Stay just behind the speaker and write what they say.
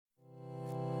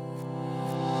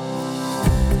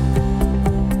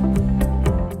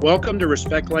Welcome to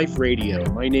Respect Life Radio.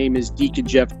 My name is Deacon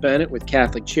Jeff Bennett with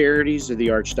Catholic Charities of the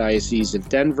Archdiocese of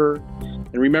Denver.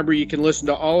 And remember, you can listen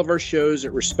to all of our shows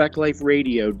at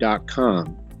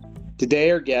respectliferadio.com. Today,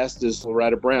 our guest is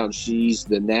Loretta Brown. She's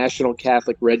the National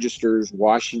Catholic Register's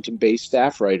Washington-based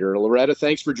staff writer. Loretta,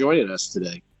 thanks for joining us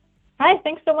today. Hi,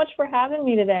 thanks so much for having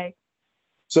me today.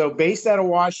 So based out of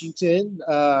Washington,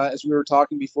 as we were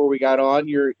talking before we got on,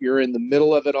 you're in the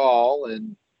middle of it all,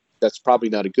 and that's probably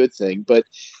not a good thing. But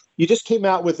you just came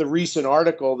out with a recent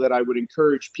article that I would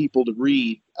encourage people to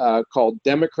read called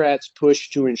Democrats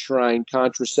Push to Enshrine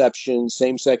Contraception,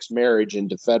 Same-Sex Marriage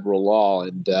into Federal Law.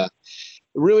 And it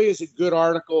really is a good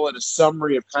article and a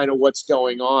summary of kind of what's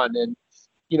going on. And,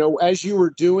 you know, as you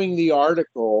were doing the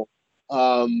article,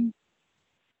 how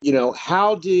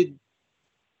did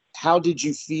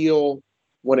you feel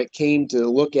when it came to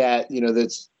look at,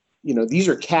 these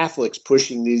are Catholics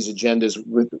pushing these agendas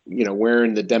with,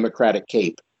 wearing the Democratic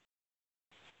cape?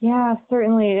 Yeah,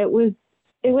 certainly. It was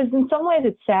in some ways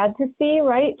it's sad to see,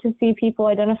 right? To see people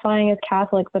identifying as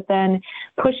Catholic, but then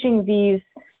pushing these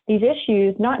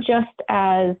issues, not just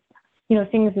as,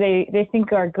 things they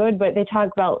think are good, but they talk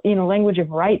about, language of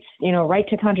rights, right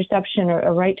to contraception or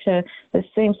a right to the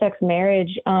same-sex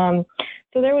marriage.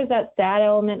 So there was that sad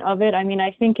element of it. I mean,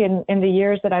 I think in the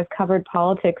years that I've covered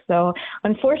politics, so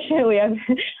unfortunately I've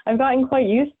gotten quite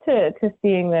used to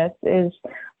seeing this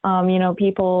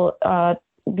people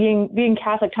being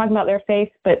Catholic, talking about their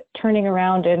faith, but turning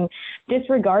around and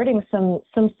disregarding some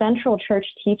central church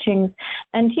teachings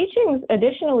and teachings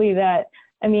additionally that,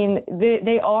 I mean,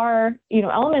 they are,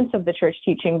 elements of the church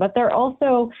teaching, but they're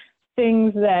also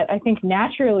things that I think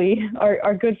naturally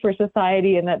are good for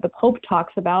society and that the Pope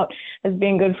talks about as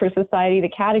being good for society. The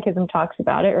Catechism talks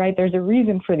about it, right? There's a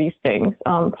reason for these things,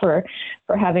 for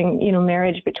having,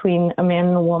 marriage between a man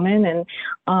and a woman and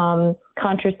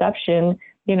contraception,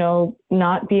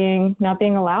 not being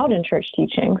allowed in church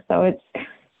teaching. So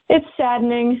it's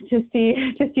saddening to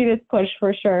see this push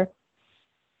for sure.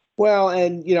 Well,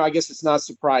 and, I guess it's not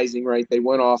surprising, right? They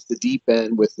went off the deep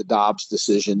end with the Dobbs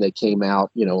decision that came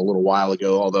out, a little while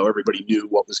ago, although everybody knew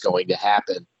what was going to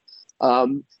happen.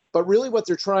 But really what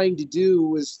they're trying to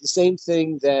do is the same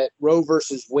thing that Roe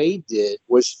versus Wade did,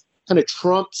 was kind of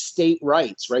trump state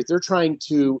rights, right? They're trying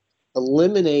to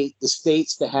eliminate the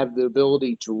states to have the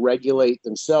ability to regulate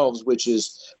themselves, which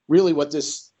is really what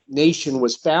this nation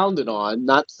was founded on,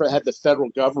 not to have the federal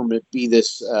government be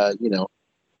this,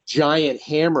 giant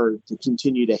hammer to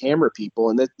continue to hammer people,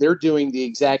 and that they're doing the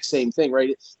exact same thing,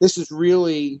 right? This is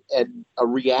really a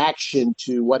reaction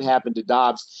to what happened to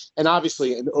Dobbs, and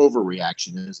obviously an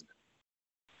overreaction, isn't it?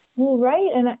 Well,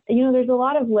 right. And, there's a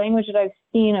lot of language that I've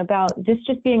seen about this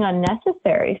just being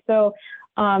unnecessary. So,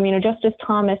 Justice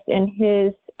Thomas, in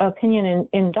his opinion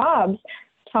in Dobbs,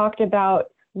 talked about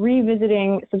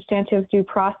revisiting substantive due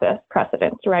process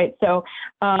precedents, right? So,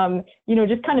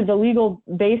 just kind of the legal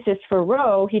basis for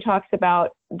Roe, he talks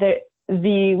about the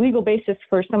legal basis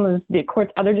for some of the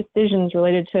court's other decisions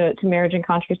related to marriage and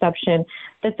contraception,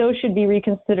 that those should be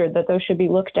reconsidered, that those should be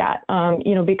looked at,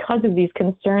 because of these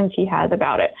concerns he has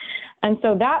about it. And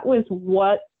so that was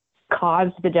what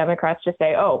caused the Democrats to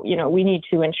say, we need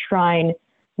to enshrine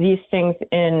these things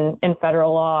in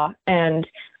federal law. And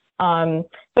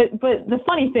but the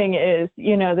funny thing is,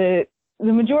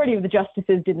 the majority of the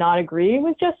justices did not agree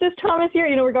with Justice Thomas here,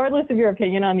 regardless of your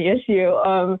opinion on the issue.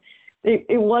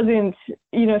 It wasn't,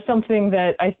 something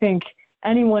that I think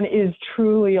anyone is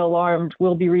truly alarmed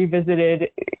will be revisited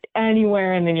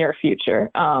anywhere in the near future.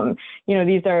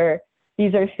 These are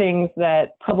things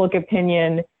that public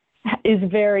opinion is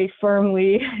very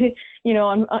firmly,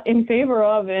 in favor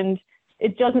of, and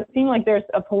it doesn't seem like there's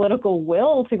a political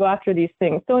will to go after these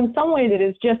things. So in some ways, it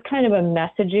is just kind of a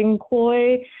messaging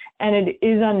ploy, and it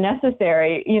is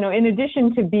unnecessary. In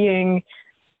addition to being,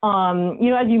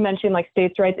 as you mentioned, like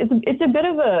states' rights, it's a bit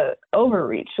of a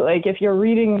overreach. Like if you're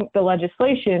reading the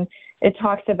legislation, it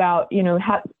talks about,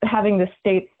 having the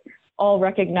states all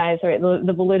recognize, right,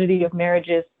 the validity of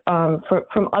marriages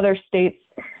from other states,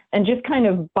 and just kind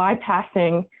of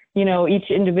bypassing,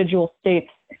 each individual state's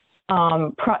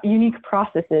unique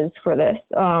processes for this.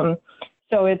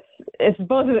 So it's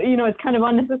both, it's kind of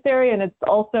unnecessary, and it's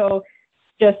also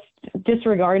just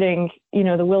disregarding,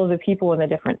 the will of the people in the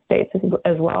different states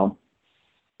as well.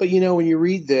 But, when you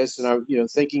read this, and I'm,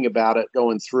 thinking about it,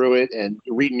 going through it and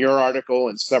reading your article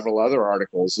and several other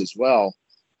articles as well,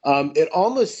 it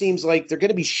almost seems like they're going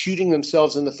to be shooting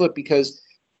themselves in the foot, because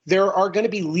there are going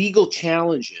to be legal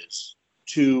challenges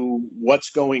to what's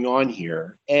going on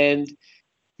here. And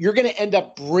you're going to end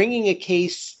up bringing a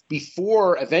case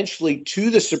eventually to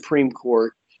the Supreme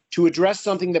Court to address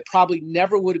something that probably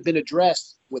never would have been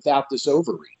addressed without this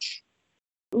overreach.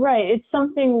 Right. It's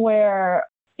something where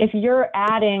if you're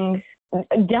adding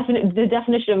the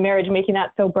definition of marriage, making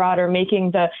that so broad, or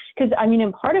because I mean,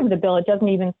 in part of the bill, it doesn't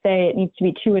even say it needs to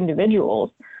be two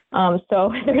individuals.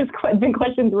 So there's been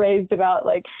questions raised about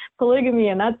like polygamy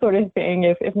and that sort of thing.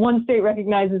 If one state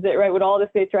recognizes it, right, would all the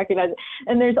states recognize it?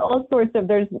 And there's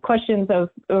questions of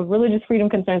religious freedom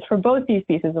concerns for both these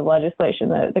pieces of legislation,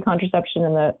 the contraception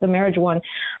and the marriage one.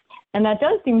 And that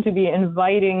does seem to be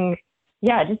inviting,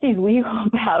 just these legal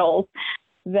battles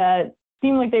that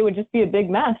seem like they would just be a big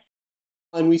mess.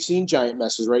 And we've seen giant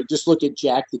messes, right? Just look at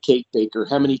Jack the Cake Baker,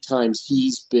 how many times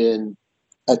he's been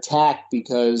attacked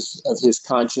because of his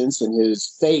conscience and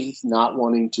his faith, not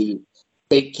wanting to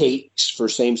bake cakes for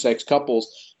same-sex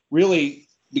couples. Really,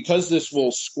 because this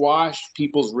will squash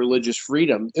people's religious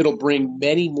freedom, it'll bring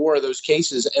many more of those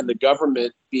cases, and the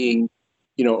government being,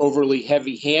 overly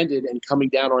heavy-handed and coming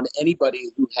down on anybody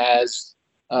who has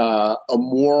a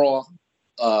moral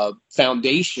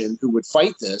foundation who would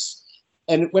fight this.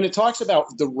 And when it talks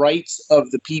about the rights of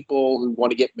the people who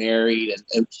want to get married,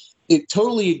 and it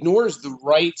totally ignores the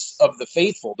rights of the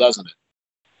faithful, doesn't it?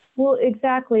 Well,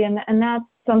 exactly. And that's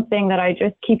something that I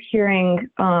just keep hearing,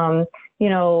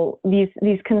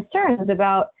 these concerns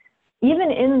about,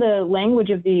 even in the language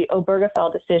of the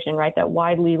Obergefell decision, right, that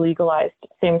widely legalized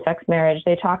same-sex marriage.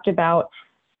 They talked about,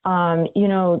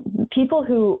 people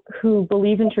who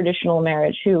believe in traditional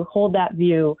marriage, who hold that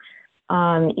view,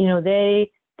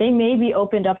 they may be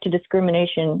opened up to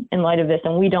discrimination in light of this,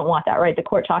 and we don't want that, right? The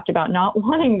court talked about not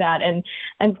wanting that, and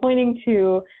pointing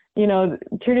to,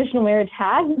 traditional marriage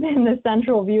has been the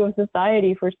central view of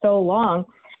society for so long.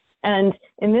 And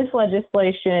in this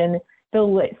legislation,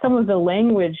 some of the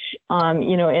language,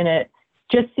 in it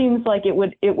just seems like it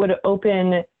would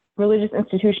open religious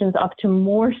institutions up to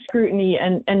more scrutiny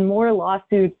and more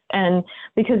lawsuits, and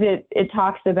because it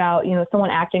talks about,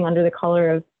 someone acting under the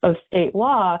color of state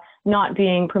law not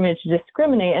being permitted to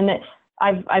discriminate. And that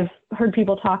I've heard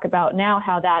people talk about now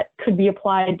how that could be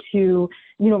applied to,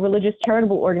 religious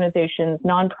charitable organizations,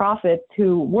 nonprofits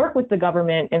who work with the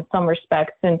government in some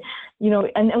respects. And,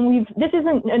 this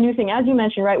isn't a new thing, as you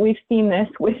mentioned, right? We've seen this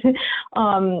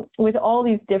with all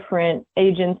these different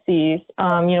agencies,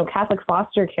 Catholic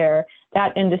foster care,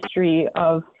 that industry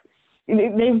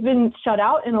they've been shut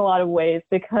out in a lot of ways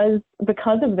because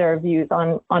of their views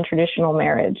on traditional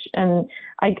marriage. And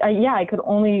I could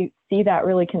only see that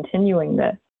really continuing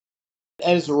this.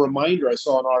 As a reminder, I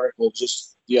saw an article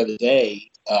just the other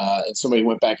day, and somebody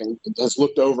went back and has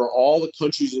looked over all the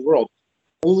countries in the world.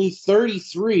 Only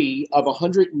 33 of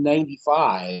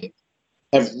 195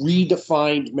 have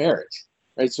redefined marriage,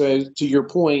 right? So to your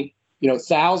point,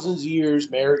 thousands of years,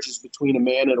 marriage is between a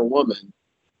man and a woman.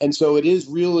 And so it is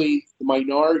really the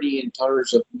minority in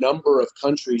terms of number of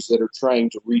countries that are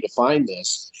trying to redefine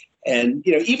this. And,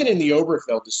 even in the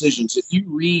Obergefell decisions, if you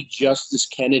read Justice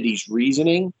Kennedy's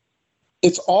reasoning,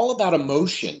 it's all about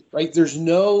emotion, right? There's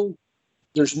no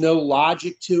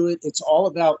logic to it. It's all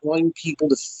about wanting people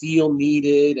to feel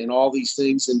needed and all these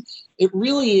things. And it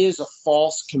really is a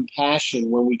false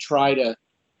compassion when we try to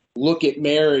look at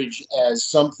marriage as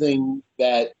something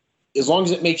that, as long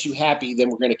as it makes you happy, then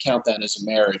we're going to count that as a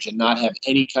marriage and not have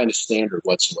any kind of standard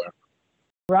whatsoever.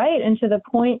 Right. And to the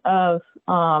point of,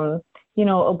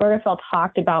 Obergefell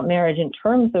talked about marriage in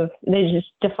terms of, they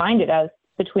just defined it as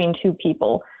between two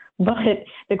people. But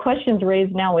the questions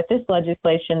raised now with this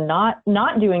legislation, not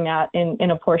doing that in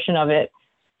a portion of it,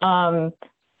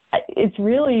 it's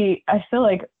really, I feel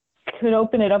like, could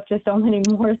open it up to so many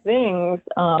more things.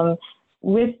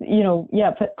 With,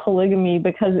 polygamy,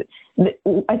 because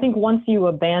I think once you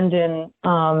abandon,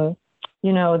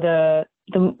 the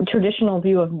traditional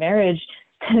view of marriage,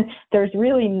 there's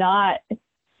really not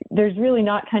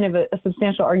kind of a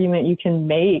substantial argument you can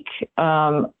make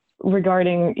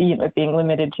regarding it being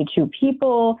limited to two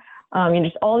people,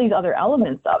 just all these other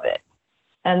elements of it.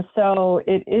 And so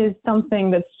it is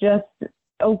something that's just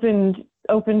opened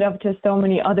up to so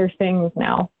many other things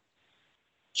now.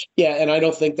 Yeah, and I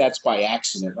don't think that's by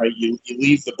accident, right? You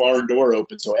leave the barn door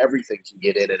open so everything can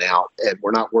get in and out, and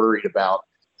we're not worried about,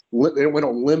 we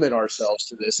don't limit ourselves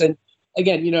to this. And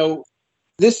again,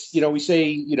 this, we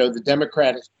say,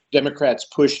 the Democrats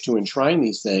push to enshrine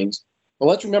these things. Well,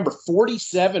 let's remember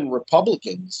 47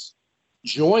 Republicans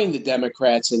joined the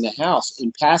Democrats in the House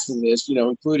in passing this,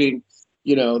 including,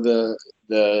 the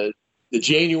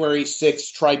January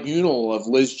 6th tribunal of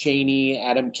Liz Cheney,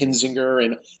 Adam Kinzinger,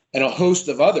 and a host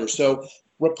of others. So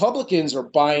Republicans are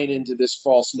buying into this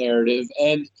false narrative.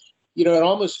 And, it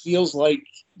almost feels like,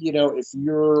 if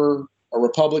you're a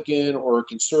Republican or a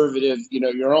conservative,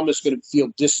 you're almost going to feel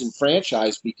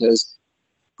disenfranchised because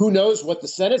who knows what the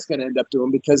Senate's going to end up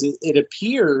doing, because it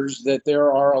appears that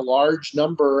there are a large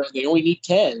number, and they only need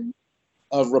 10,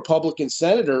 of Republican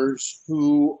senators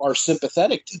who are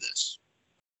sympathetic to this.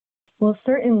 Well,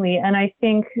 certainly. And I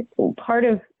think part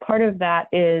of that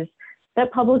is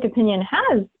that public opinion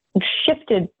has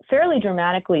shifted fairly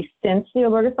dramatically since the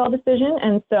Obergefell decision.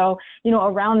 And so,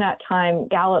 around that time,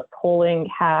 Gallup polling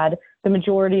had the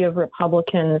majority of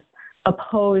Republicans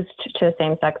opposed to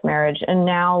same-sex marriage. And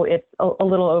now it's a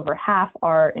little over half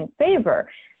are in favor.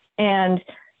 And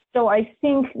so I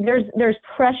think there's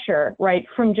pressure, right,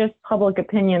 from just public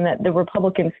opinion that the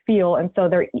Republicans feel. And so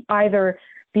they're either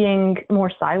being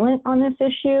more silent on this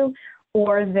issue,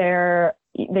 or they're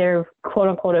quote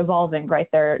unquote evolving, right?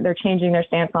 They're changing their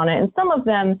stance on it. And some of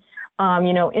them,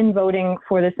 in voting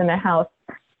for this in the House,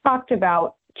 talked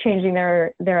about changing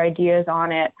their ideas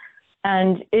on it.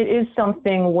 And it is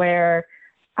something where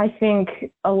I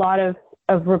think a lot of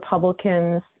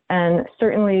Republicans, and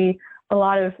certainly a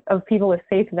lot of people with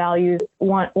faith values,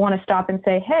 want to stop and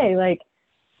say, hey, like,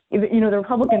 the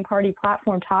Republican Party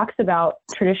platform talks about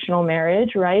traditional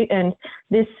marriage, right? And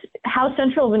how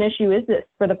central of an issue is this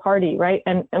for the party, right?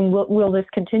 And will this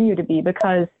continue to be?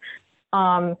 Because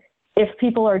if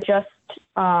people are just,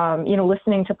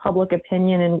 listening to public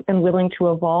opinion and willing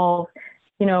to evolve,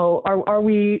 are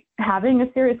we having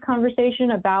a serious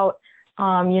conversation about,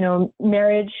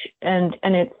 marriage and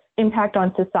its impact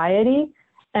on society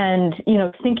and,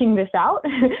 thinking this out?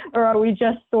 Or are we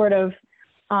just sort of,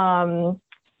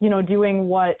 doing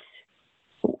what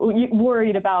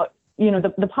worried about,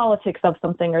 the politics of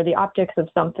something or the optics of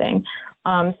something.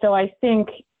 So I think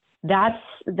that's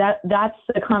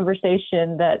the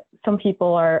conversation that some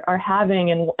people are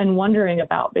having and wondering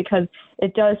about, because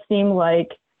it does seem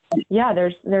like, yeah,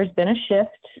 there's been a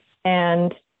shift,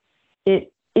 and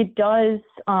it does,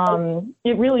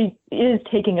 it really is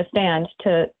taking a stand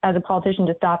as a politician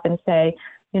to stop and say,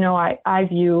 I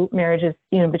view marriage as,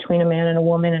 between a man and a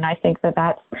woman, and I think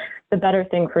that's the better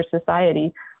thing for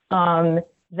society.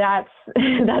 That's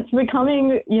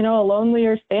becoming, a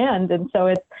lonelier stand. And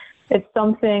so it's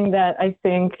something that I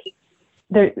think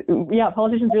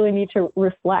politicians really need to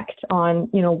reflect on,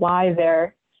 why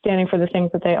they're standing for the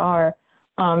things that they are,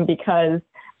 because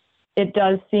it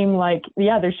does seem like,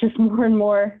 there's just more and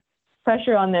more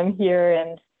pressure on them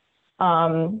here.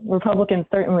 And Republicans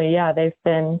certainly, they've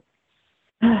been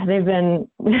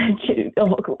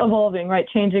evolving, right,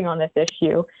 changing on this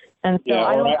issue. And so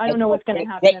I don't know what's going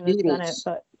to happen in the Senate,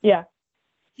 but yeah.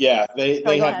 Yeah, they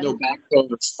have no backbone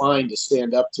or spine to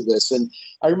stand up to this. And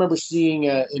I remember seeing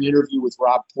an interview with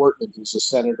Rob Portman, who's a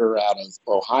senator out of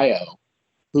Ohio,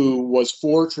 who was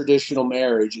for traditional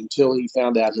marriage until he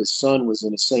found out his son was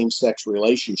in a same-sex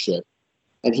relationship.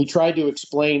 And he tried to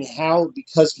explain how,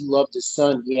 because he loved his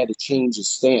son, he had to change his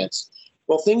stance.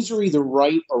 Well, things are either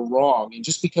right or wrong. And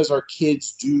just because our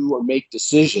kids do or make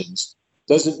decisions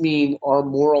doesn't mean our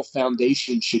moral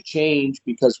foundation should change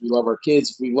because we love our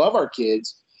kids. If we love our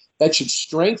kids, that should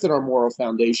strengthen our moral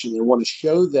foundation and want to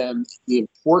show them the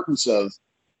importance of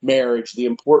marriage, the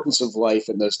importance of life,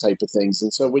 and those type of things.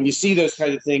 And so when you see those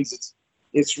kind of things,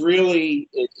 it's really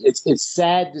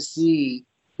sad to see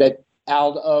that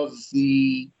out of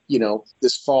the,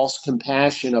 this false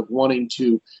compassion of wanting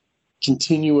to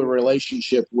continue a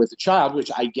relationship with a child, which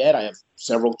I get. I have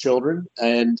several children,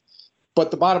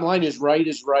 but the bottom line is right,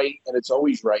 and it's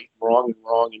always right, wrong,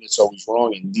 and it's always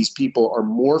wrong. And these people are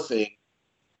morphing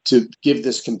to give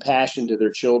this compassion to their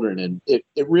children, and it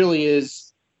really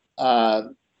is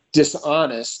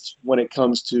dishonest when it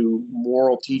comes to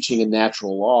moral teaching and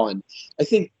natural law. And I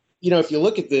think, if you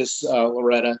look at this,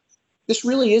 Loretta, this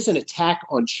really is an attack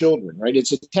on children, right?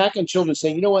 It's an attack on children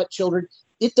saying, you know what, children,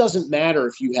 it doesn't matter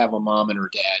if you have a mom and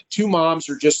her dad. Two moms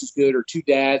are just as good, or two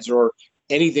dads, or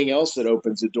anything else that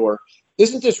opens the door.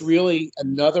 Isn't this really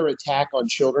another attack on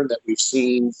children that we've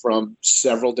seen from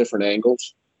several different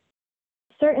angles?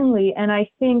 Certainly. And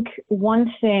I think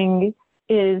one thing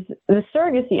is the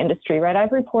surrogacy industry, right?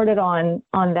 I've reported on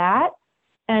that.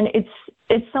 And it's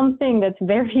something that's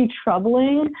very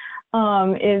troubling,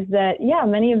 is that,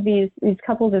 many of these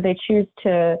couples, that they choose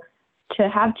to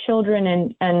have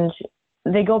children and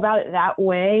they go about it that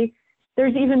way,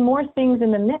 there's even more things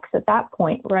in the mix at that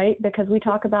point, right? Because we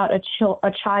talk about a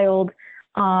child,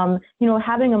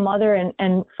 having a mother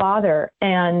and father,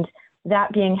 and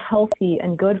that being healthy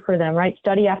and good for them, right?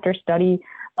 Study after study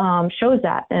shows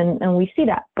that, and we see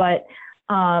that. But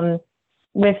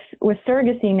with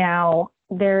surrogacy now,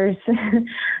 there's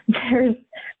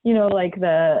like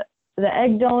the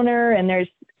egg donor, and there's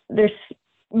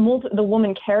the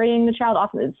woman carrying the child,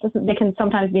 often they can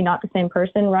sometimes be not the same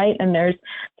person, right? And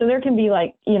there can be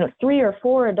like, 3 or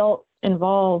 4 adults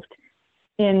involved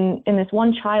in this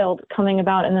one child coming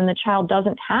about, and then the child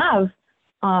doesn't have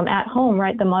at home,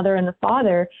 right, the mother and the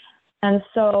father. And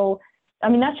so, I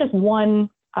mean, that's just one,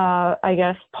 I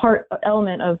guess,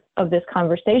 element of this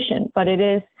conversation, but it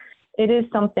is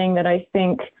something that I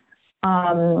think,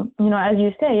 as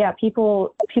you say, yeah,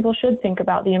 people should think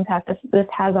about the impact this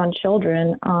has on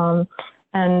children,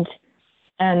 and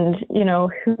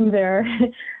who they're,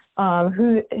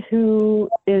 who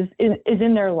is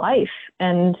in their life,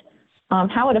 and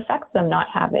how it affects them not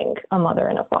having a mother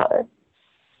and a father.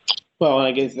 Well,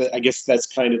 I guess that's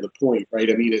kind of the point, right?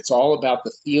 I mean, it's all about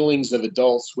the feelings of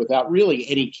adults without really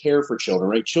any care for children,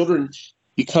 right? Children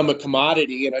become a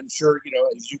commodity, and I'm sure,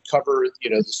 as you cover,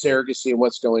 the surrogacy and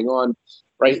what's going on,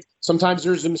 right? Sometimes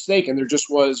there's a mistake, and there just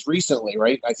was recently,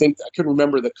 right? I think I could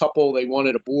remember the couple, they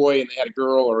wanted a boy and they had a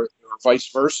girl, or vice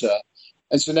versa.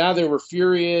 And so now they were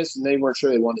furious and they weren't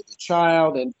sure they wanted the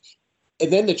child. And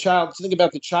then the child, think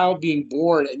about the child being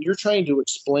born, and you're trying to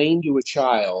explain to a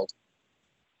child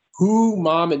who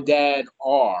mom and dad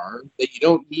are, that you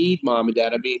don't need mom and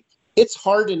dad. I mean, it's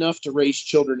hard enough to raise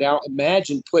children now.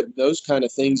 Imagine putting those kind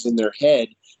of things in their head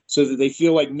so that they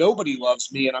feel like nobody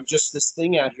loves me and I'm just this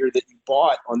thing out here that you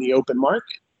bought on the open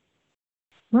market.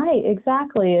 Right,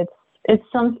 exactly. It's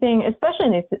something, especially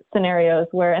in these scenarios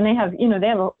where, and they have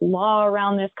a law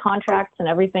around this, contracts and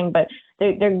everything, but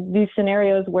they're these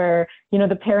scenarios where,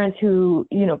 the parents who,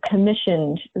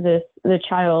 commissioned the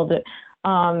child,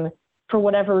 for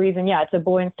whatever reason, it's a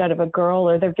boy instead of a girl,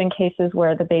 or there've been cases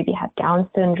where the baby had Down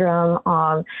syndrome,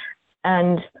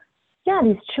 and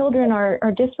these children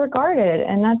are disregarded,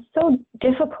 and that's so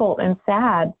difficult and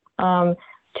sad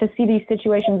to see these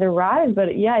situations arise. But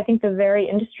I think the very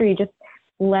industry just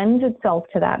lends itself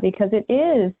to that, because it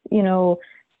is,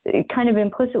 kind of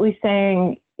implicitly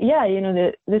saying,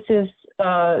 that this is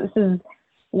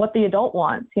what the adult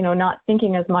wants, not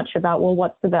thinking as much about, well,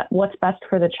 what's best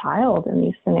for the child in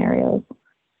these scenarios.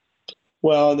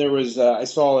 Well, there was, I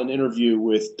saw an interview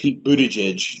with Pete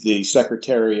Buttigieg, the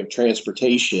Secretary of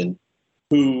Transportation,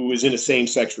 who was in a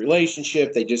same-sex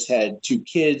relationship. They just had 2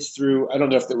 kids through, I don't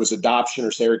know if there was adoption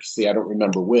or surrogacy, I don't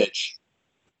remember which.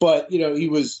 But, he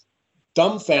was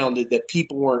dumbfounded that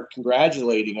people weren't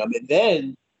congratulating him. And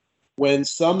then when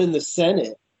some in the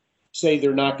Senate say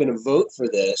they're not going to vote for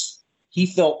this, he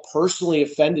felt personally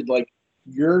offended, like,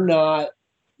 you're not,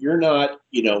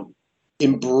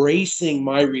 embracing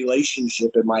my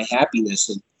relationship and my happiness.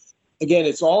 And again,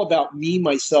 it's all about me,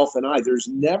 myself, and I. There's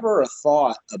never a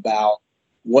thought about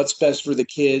what's best for the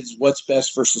kids, what's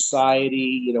best for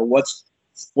society,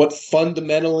 what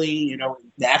fundamentally,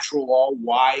 natural law,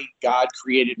 why God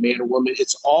created man and woman.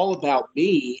 It's all about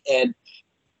me. And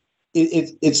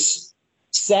it's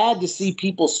sad to see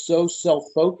people so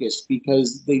self-focused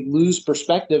because they lose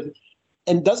perspective.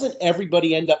 And doesn't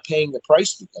everybody end up paying the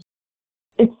price because?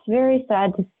 It's very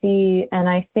sad to see. And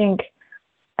I think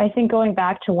going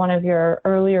back to one of your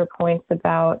earlier points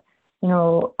about,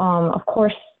 of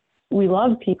course, we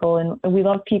love people, and we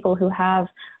love people who have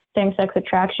same-sex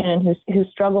attraction and who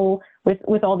struggle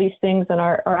with all these things and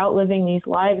are outliving these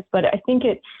lives. But I think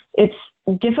it's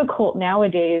difficult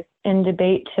nowadays in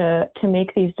debate to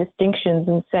make these distinctions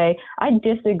and say, I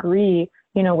disagree,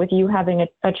 with you having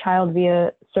a child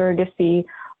via surrogacy,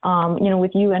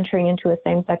 with you entering into a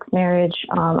same-sex marriage.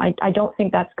 I don't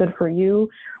think that's good for you.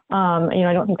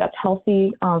 I don't think that's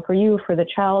healthy for you, for the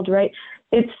child, right?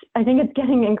 I think it's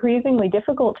getting increasingly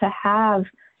difficult to have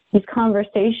these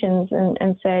conversations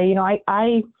and say,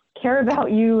 I care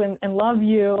about you and love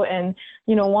you and,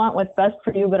 want what's best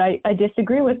for you, but I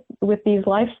disagree with these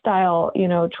lifestyle,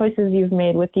 choices you've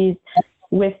made, with these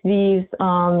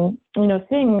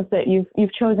things that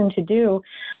you've chosen to do.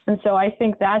 And so I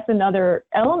think that's another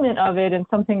element of it, and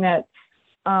something that,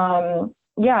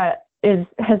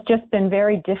 has just been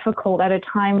very difficult at a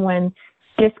time when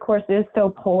discourse is so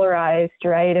polarized,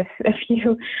 right? If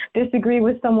you disagree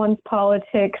with someone's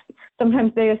politics,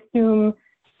 sometimes they assume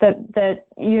that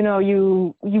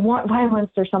you want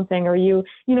violence or something, or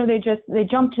they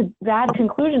jump to bad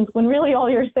conclusions when really all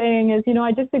you're saying is,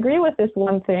 I disagree with this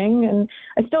one thing and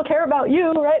I still care about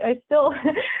you, right? I still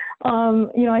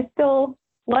I still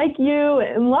like you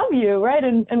and love you, right?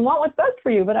 And want what's best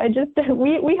for you, but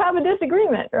we have a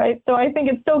disagreement, right? So I think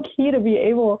it's so key to be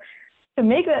able to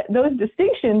make those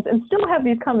distinctions and still have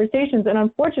these conversations. And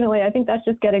unfortunately, I think that's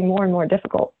just getting more and more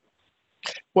difficult.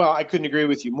 Well, I couldn't agree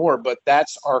with you more, but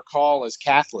that's our call as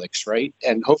Catholics, right?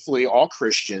 And hopefully all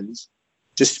Christians,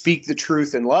 to speak the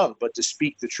truth in love, but to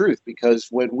speak the truth, because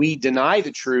when we deny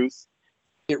the truth,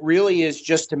 it really is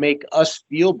just to make us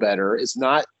feel better. It's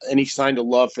not any sign of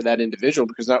love for that individual,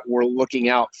 because we're looking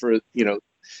out for,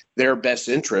 their best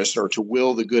interest or to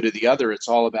will the good of the other. It's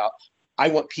all about, I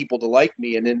want people to like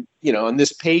me. And then, in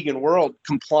this pagan world,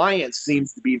 compliance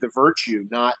seems to be the virtue,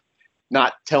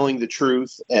 not telling the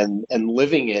truth and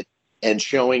living it and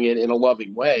showing it in a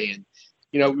loving way. And,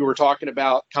 we were talking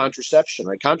about contraception,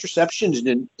 right? Contraception is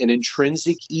an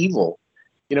intrinsic evil.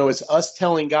 It's us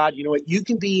telling God, you know what, you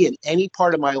can be in any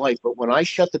part of my life, but when I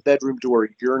shut the bedroom door,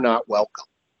 you're not welcome.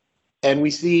 And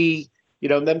we see,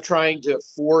 them trying to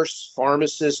force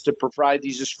pharmacists to provide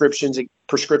these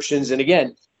prescriptions. And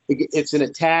again, it's an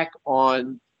attack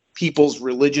on people's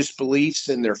religious beliefs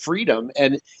and their freedom.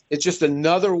 And it's just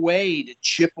another way to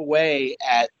chip away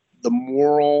at the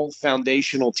moral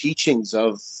foundational teachings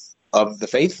of the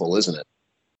faithful, isn't it?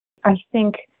 I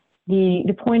think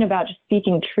the point about just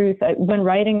speaking truth, when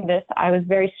writing this, I was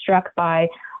very struck by,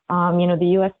 the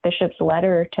U.S. bishop's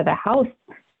letter to the House,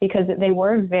 because they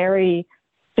were very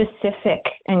specific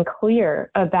and clear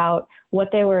about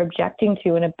what they were objecting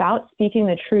to and about speaking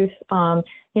the truth,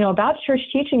 about church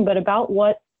teaching, but about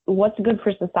what's good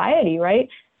for society, right?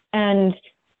 And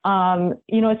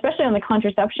especially on the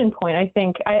contraception point, I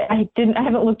think I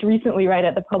haven't looked recently right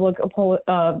at the public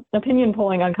opinion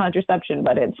polling on contraception,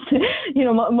 but it's,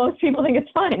 most people think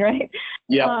it's fine, right?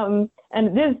 Yeah.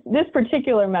 And this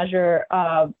particular measure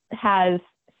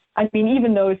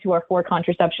even those who are for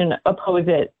contraception oppose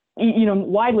it,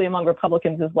 widely among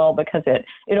Republicans as well, because it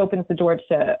opens the door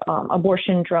to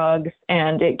abortion drugs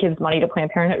and it gives money to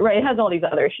Planned Parenthood, right? It has all these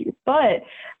other issues. But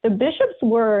the bishops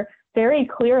were very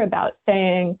clear about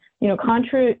saying,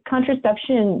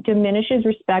 contraception diminishes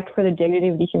respect for the dignity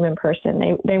of the human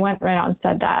person. They went right out and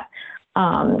said that.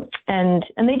 And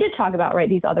they did talk about, right,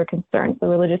 these other concerns, the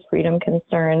religious freedom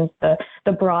concerns,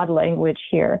 the broad language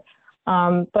here.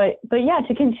 But yeah,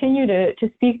 to continue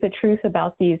to speak the truth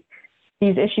about these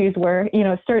issues where,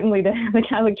 certainly the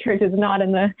Catholic Church is not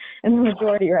in the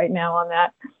majority right now on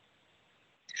that.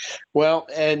 Well,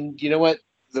 and you know what?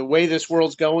 The way this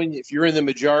world's going, if you're in the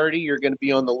majority, you're going to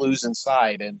be on the losing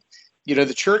side. And,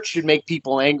 the church should make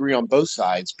people angry on both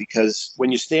sides, because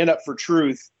when you stand up for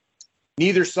truth,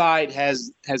 neither side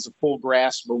has a full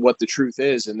grasp of what the truth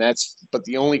is. But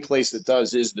the only place that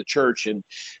does is the church. And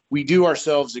we do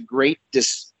ourselves a great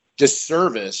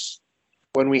disservice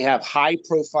when we have high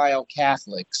profile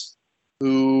Catholics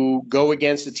who go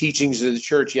against the teachings of the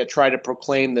church, yet try to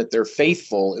proclaim that they're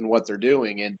faithful in what they're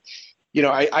doing. And,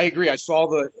 I agree. I saw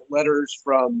the letters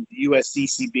from the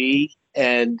USCCB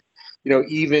and,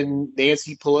 even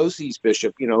Nancy Pelosi's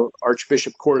bishop,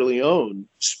 Archbishop Corleone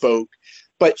spoke,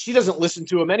 but she doesn't listen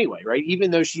to him anyway, right? Even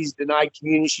though she's denied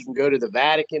communion, she can go to the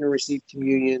Vatican and receive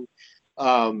communion.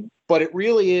 But it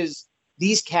really is,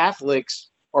 these Catholics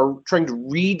are trying to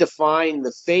redefine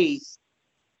the faith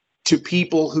to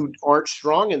people who aren't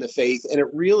strong in the faith. And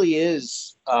it really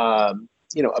is,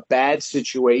 a bad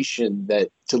situation that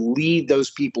to lead those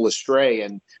people astray.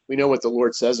 And we know what the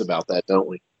Lord says about that, don't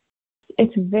we?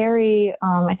 It's very,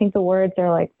 I think the words are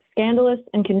like scandalous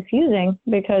and confusing,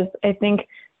 because I think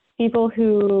people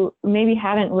who maybe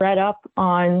haven't read up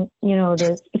on,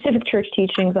 the specific church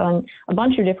teachings on a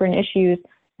bunch of different issues,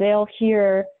 they'll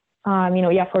hear,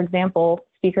 for example,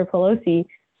 Speaker Pelosi,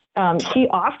 she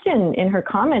often in her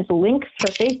comments links her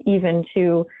faith even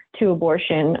to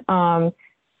abortion.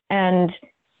 And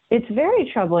it's very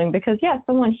troubling because,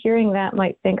 someone hearing that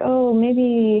might think, oh,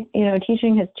 maybe,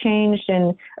 teaching has changed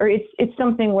or it's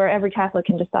something where every Catholic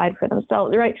can decide for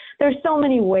themselves, right? There's so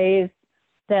many ways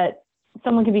that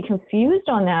someone can be confused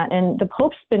on that. And the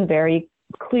Pope's been very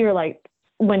clear, like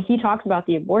when he talks about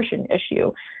the abortion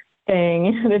issue,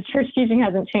 saying the church teaching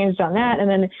hasn't changed on that. And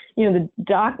then,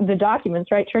 the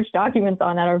documents, right? Church documents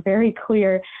on that are very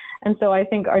clear. And so I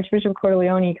think Archbishop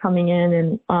Corleone coming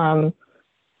in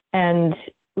and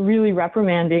really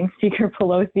reprimanding Speaker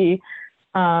Pelosi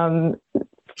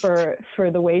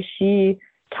for the way she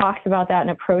talks about that and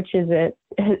approaches it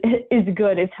is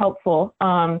good. It's helpful.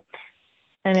 And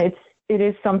it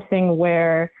is something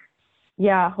where,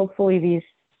 hopefully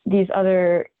these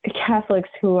other Catholics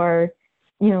who are,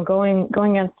 going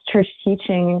against church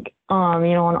teaching,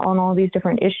 on all these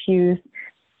different issues.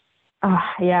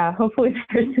 Hopefully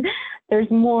there's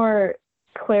more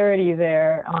clarity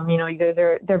there.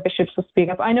 Either their bishops will speak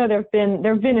up. I know there have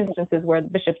been instances where the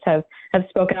bishops have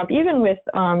spoken up, even with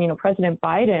President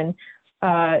Biden.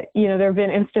 There have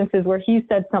been instances where he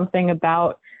said something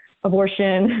about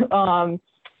abortion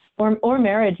or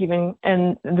marriage even,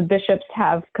 and the bishops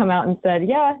have come out and said,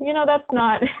 that's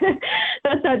not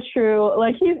that's not true.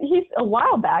 Like he's a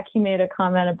while back he made a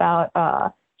comment about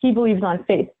he believes on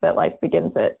faith that life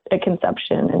begins at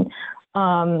conception.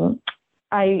 And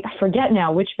I forget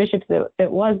now which bishops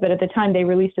it was, but at the time they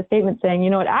released a statement saying, you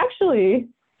know what, actually,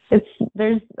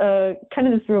 there's kind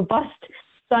of this robust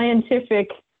scientific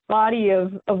body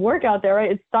of work out there,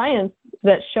 right? It's science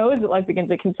that shows that life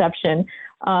begins at conception,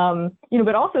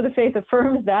 but also the faith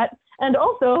affirms that. And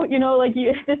also,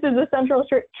 this is a central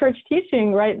church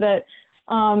teaching, right? That,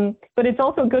 but it's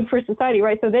also good for society,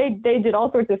 right? So they did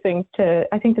all sorts of things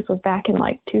I think this was back in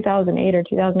like 2008 or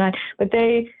 2009, but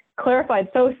they clarified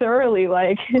so thoroughly,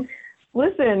 like,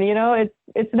 listen,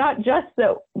 it's not just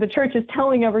that the church is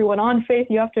telling everyone on faith,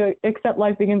 you have to accept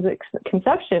life begins at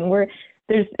conception, where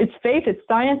it's faith, it's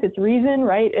science, it's reason,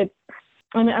 right?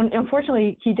 And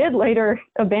unfortunately, he did later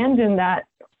abandon that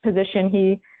position.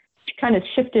 He kind of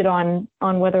shifted on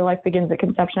whether life begins at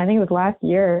conception. I think it was last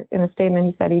year in a statement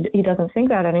he said he doesn't think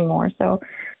that anymore. So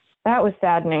that was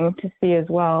saddening to see as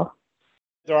well.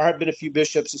 There have been a few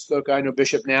bishops that spoke. I know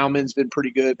Bishop Nauman's been pretty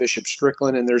good, Bishop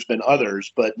Strickland, and there's been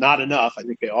others, but not enough. I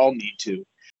think they all need to.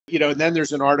 And then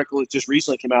there's an article that just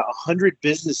recently came out. 100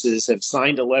 businesses have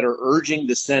signed a letter urging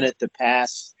the Senate to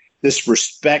pass this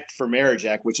Respect for Marriage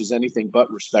Act, which is anything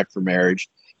but respect for marriage.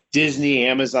 Disney,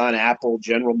 Amazon, Apple,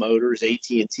 General Motors,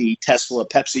 AT&T, Tesla,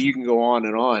 Pepsi, you can go on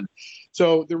and on.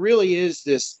 So there really is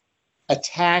this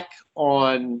attack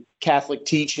on Catholic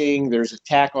teaching. There's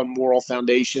attack on moral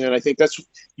foundation. And I think that's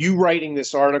you writing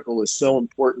this article is so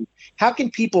important. How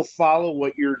can people follow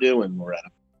what you're doing, Loretta?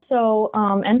 So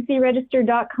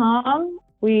ncregister.com,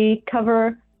 we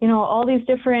cover, all these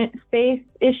different faith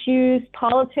issues,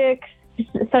 politics,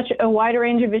 such a wide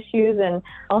range of issues, and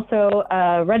also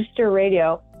Register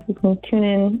Radio. You can tune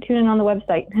in on the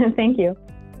website. Thank you.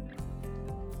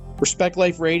 Respect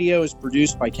Life Radio is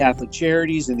produced by Catholic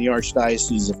Charities in the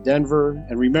Archdiocese of Denver.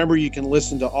 And remember, you can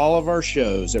listen to all of our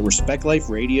shows at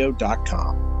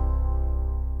respectliferadio.com.